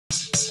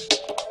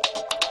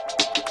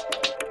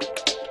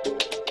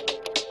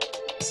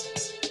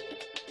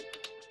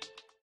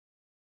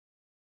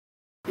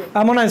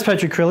My name's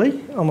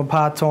Crilly. I'm a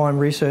part-time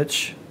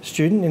research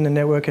student in the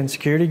Network and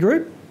Security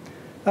group.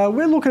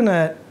 We're looking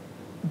at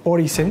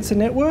body sensor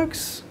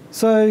networks.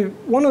 So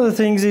one of the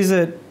things is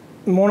that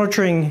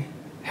monitoring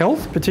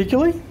health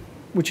particularly,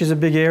 which is a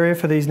big area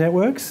for these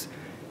networks,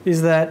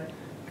 is that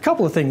a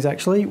couple of things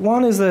actually.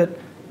 One is that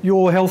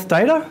your health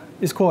data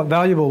is quite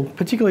valuable,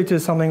 particularly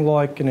to something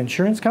like an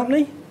insurance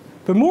company.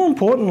 But more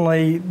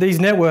importantly, these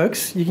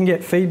networks, you can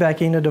get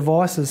feedback into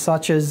devices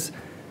such as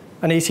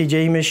an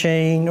ECG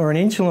machine or an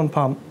insulin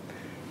pump.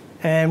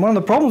 And one of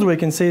the problems we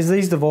can see is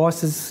these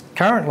devices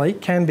currently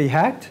can be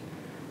hacked,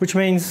 which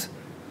means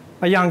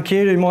a young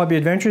kid who might be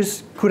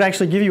adventurous could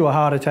actually give you a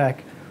heart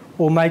attack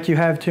or make you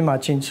have too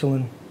much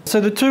insulin.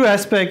 So the two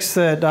aspects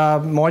that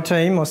my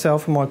team,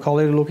 myself and my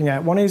colleague are looking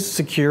at, one is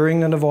securing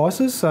the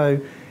devices,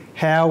 so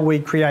how we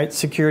create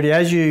security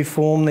as you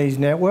form these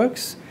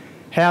networks,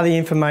 how the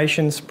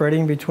information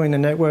spreading between the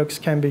networks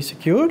can be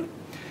secured.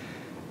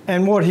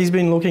 And what he's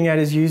been looking at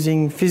is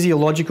using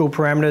physiological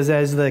parameters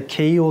as the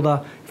key, or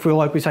the, if we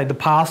like we say, the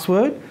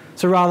password.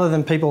 So rather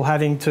than people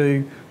having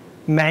to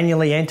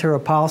manually enter a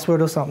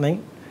password or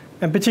something,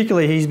 and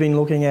particularly he's been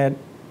looking at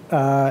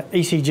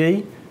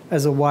ECG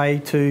as a way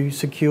to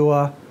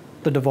secure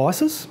the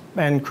devices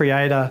and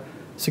create a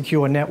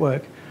secure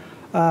network.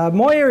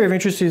 My area of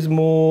interest is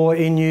more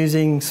in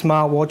using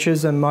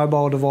smartwatches and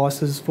mobile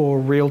devices for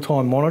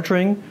real-time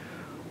monitoring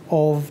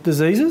of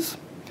diseases.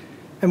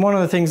 And one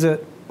of the things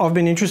that I've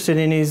been interested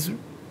in is,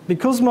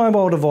 because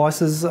mobile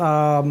devices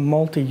are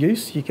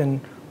multi-use, you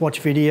can watch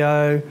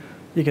video,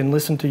 you can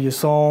listen to your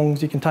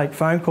songs, you can take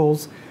phone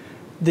calls,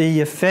 the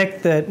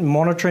effect that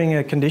monitoring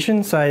a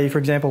condition, say for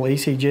example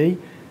ECG,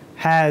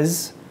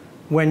 has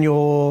when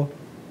you're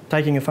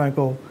taking a phone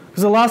call.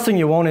 Because the last thing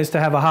you want is to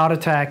have a heart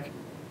attack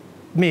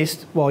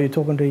missed while you're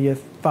talking to your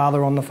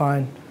father on the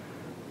phone.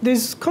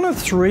 There's kind of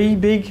three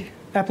big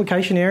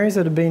application areas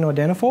that have been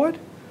identified.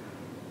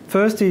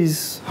 First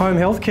is home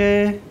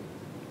healthcare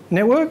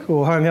network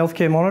or home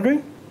healthcare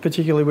monitoring,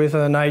 particularly with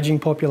an ageing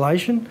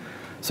population.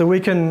 So we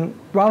can,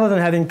 rather than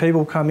having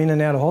people come in and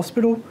out of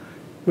hospital,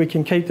 we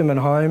can keep them at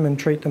home and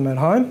treat them at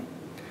home.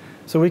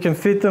 So we can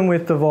fit them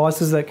with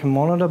devices that can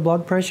monitor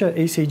blood pressure,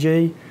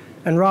 ECG,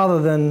 and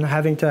rather than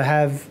having to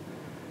have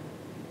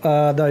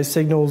those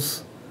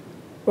signals,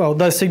 well,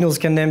 those signals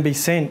can then be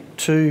sent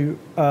to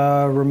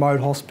a remote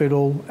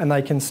hospital and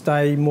they can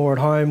stay more at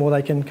home or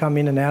they can come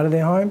in and out of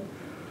their home.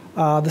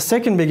 The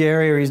second big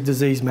area is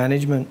disease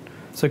management.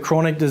 So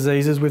chronic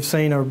diseases, we've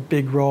seen a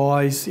big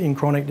rise in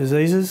chronic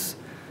diseases.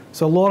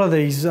 So a lot of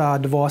these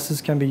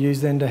devices can be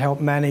used then to help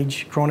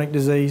manage chronic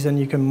disease, and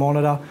you can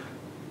monitor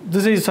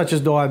diseases such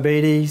as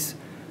diabetes.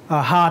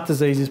 Heart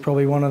disease is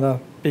probably one of the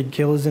big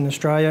killers in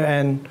Australia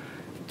and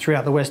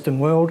throughout the Western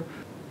world.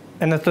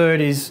 And the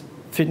third is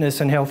fitness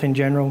and health in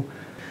general.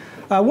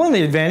 One of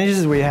the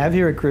advantages we have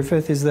here at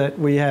Griffith is that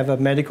we have a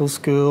medical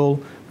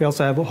school, we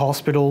also have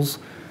hospitals,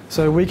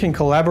 so we can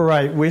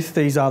collaborate with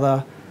these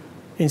other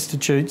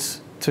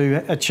institutes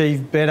to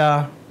achieve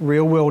better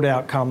real-world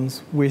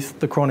outcomes with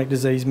the chronic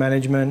disease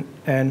management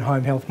and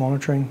home health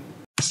monitoring.